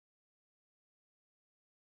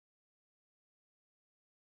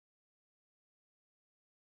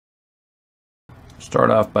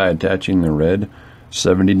Start off by attaching the red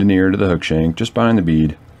 70 denier to the hook shank just behind the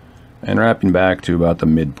bead and wrapping back to about the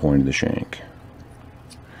midpoint of the shank.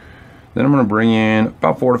 Then I'm going to bring in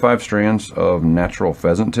about 4 to 5 strands of natural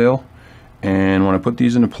pheasant tail, and when I put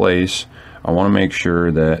these into place I want to make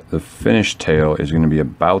sure that the finished tail is going to be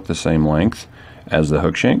about the same length as the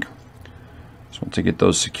hook shank. So once I get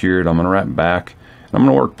those secured, I'm going to wrap back and I'm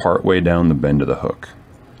going to work part way down the bend of the hook.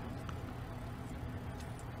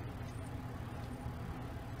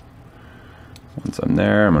 Once I'm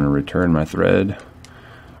there, I'm going to return my thread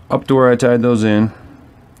up to where I tied those in.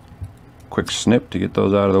 Quick snip to get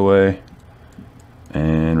those out of the way,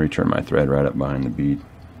 and return my thread right up behind the bead.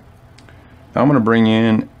 Now I'm going to bring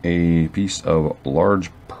in a piece of large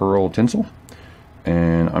pearl tinsel,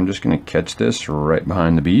 and I'm just going to catch this right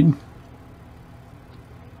behind the bead.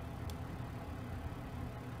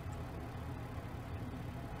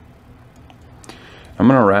 I'm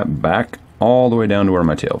going to wrap back all the way down to where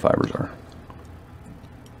my tail fibers are.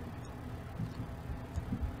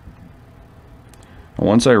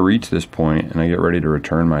 Once I reach this point and I get ready to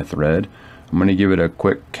return my thread, I'm going to give it a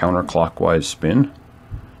quick counterclockwise spin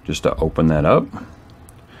just to open that up.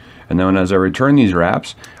 And then as I return these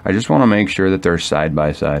wraps, I just want to make sure that they're side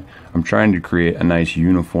by side. I'm trying to create a nice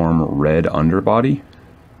uniform red underbody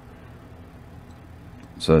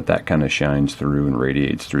so that that kind of shines through and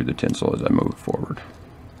radiates through the tinsel as I move forward.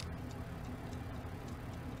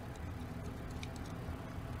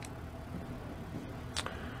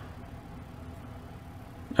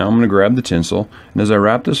 Now I'm going to grab the tinsel, and as I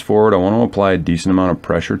wrap this forward, I want to apply a decent amount of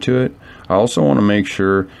pressure to it. I also want to make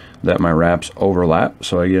sure that my wraps overlap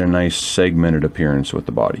so I get a nice segmented appearance with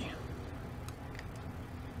the body.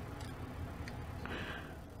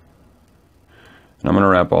 And I'm going to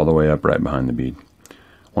wrap all the way up right behind the bead.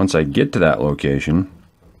 Once I get to that location,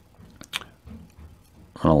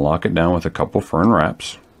 I'm going to lock it down with a couple fern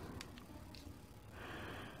wraps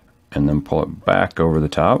and then pull it back over the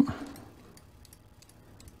top.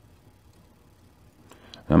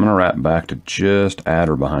 I'm going to wrap back to just at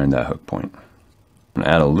or behind that hook point. I'm going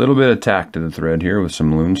to add a little bit of tack to the thread here with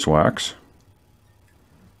some loon swax.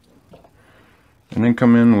 And then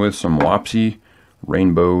come in with some Wapsi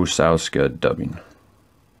rainbow sow scud dubbing.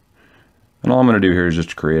 And all I'm going to do here is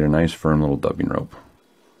just create a nice firm little dubbing rope.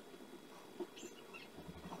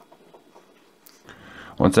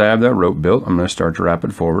 Once I have that rope built, I'm going to start to wrap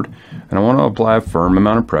it forward. And I want to apply a firm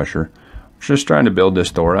amount of pressure. Just trying to build this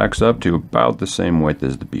thorax up to about the same width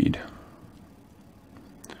as the bead.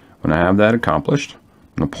 When I have that accomplished,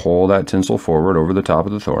 I'm going to pull that tinsel forward over the top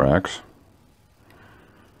of the thorax.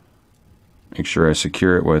 Make sure I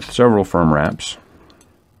secure it with several firm wraps.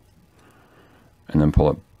 And then pull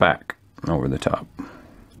it back over the top.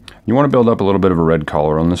 You want to build up a little bit of a red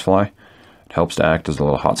collar on this fly. It helps to act as a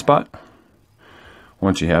little hot spot.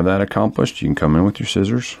 Once you have that accomplished, you can come in with your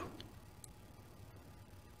scissors.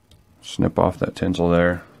 Snip off that tinsel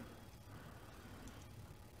there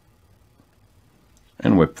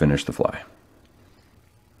and whip finish the fly.